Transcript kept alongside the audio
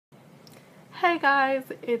Hey guys,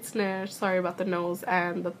 it's Nish. Sorry about the nose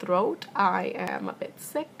and the throat. I am a bit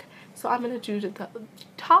sick, so I'm going to do the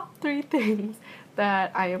top 3 things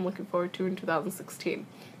that I am looking forward to in 2016.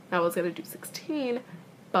 I was going to do 16,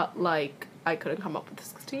 but like I couldn't come up with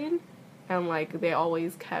 16, and like they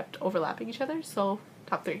always kept overlapping each other, so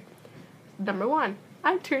top 3. Number 1,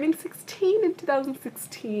 I'm turning 16 in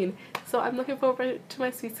 2016, so I'm looking forward to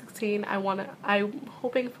my sweet 16. I'm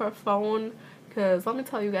hoping for a phone. Because let me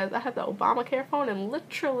tell you guys, I had the Obamacare phone and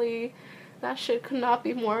literally that shit could not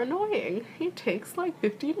be more annoying. It takes like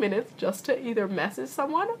 15 minutes just to either message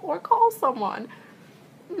someone or call someone.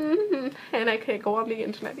 And I can't go on the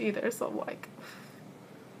internet either, so like.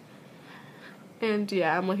 And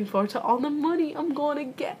yeah, I'm looking forward to all the money I'm gonna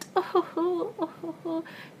get. And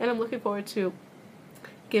I'm looking forward to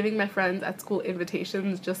giving my friends at school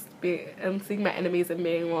invitations, and seeing my enemies and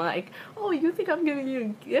being like, oh, you think I'm giving you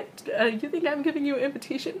a gift? You think I'm giving you an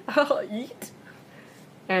invitation? Eat.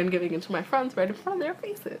 And giving it to my friends right in front of their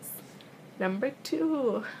faces. Number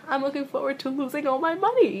 2, I'm looking forward to losing all my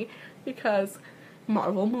money because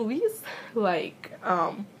Marvel movies like,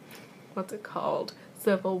 what's it called?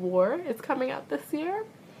 Civil War is coming out this year.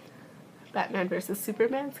 Batman vs.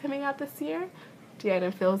 Superman's coming out this year. Deanna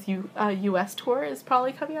and Phil's US tour is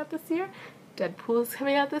probably coming out this year. Deadpool is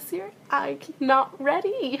coming out this year. I'm not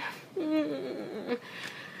ready.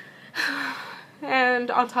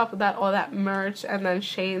 And on top of that, all that merch, and then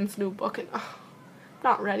Shane's new book, and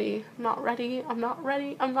not ready. I'm not ready. I'm not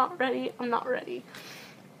ready. I'm not ready. I'm not ready.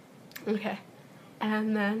 Okay.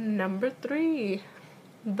 And then number 3.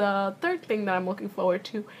 The third thing that I'm looking forward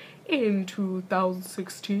to in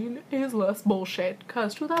 2016 is less bullshit,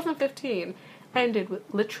 because 2015 ended with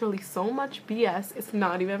literally so much BS, it's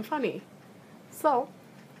not even funny. So,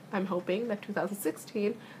 I'm hoping that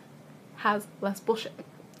 2016 has less bullshit.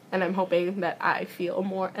 And I'm hoping that I feel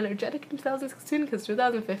more energetic in 2016, because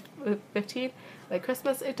 2015, like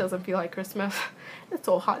Christmas, it doesn't feel like Christmas. It's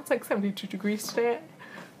so hot, it's like 72 degrees today.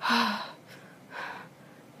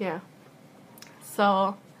 Yeah.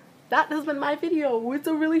 So, that has been my video. It's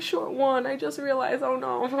a really short one. I just realized, oh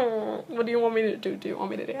no. What do you want me to do? Do you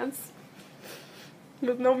want me to dance?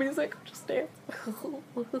 With no music, just dance.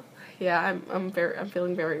 Yeah, I'm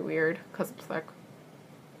feeling very weird because I'm sick.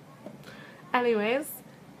 Anyways,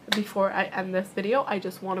 before I end this video, I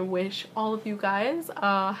just want to wish all of you guys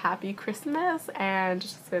a happy Christmas, and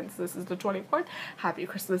since this is the 24th, happy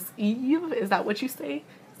Christmas Eve. Is that what you say?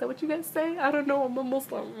 Is that what you guys say? I don't know. I'm a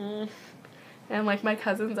Muslim. And like my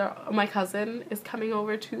cousin is coming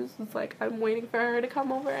over too, so it's like I'm waiting for her to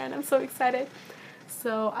come over, and I'm so excited.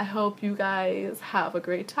 So I hope you guys have a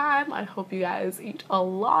great time. I hope you guys eat a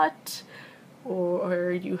lot,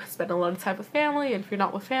 or you spend a lot of time with family. And if you're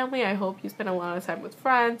not with family, I hope you spend a lot of time with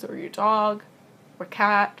friends, or your dog, or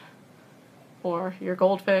cat, or your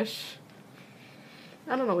goldfish.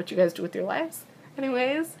 I don't know what you guys do with your lives.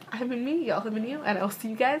 Anyways, I've been me, y'all have been you, and I'll see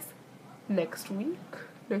you guys next week,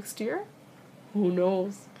 next year. Who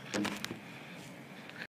knows?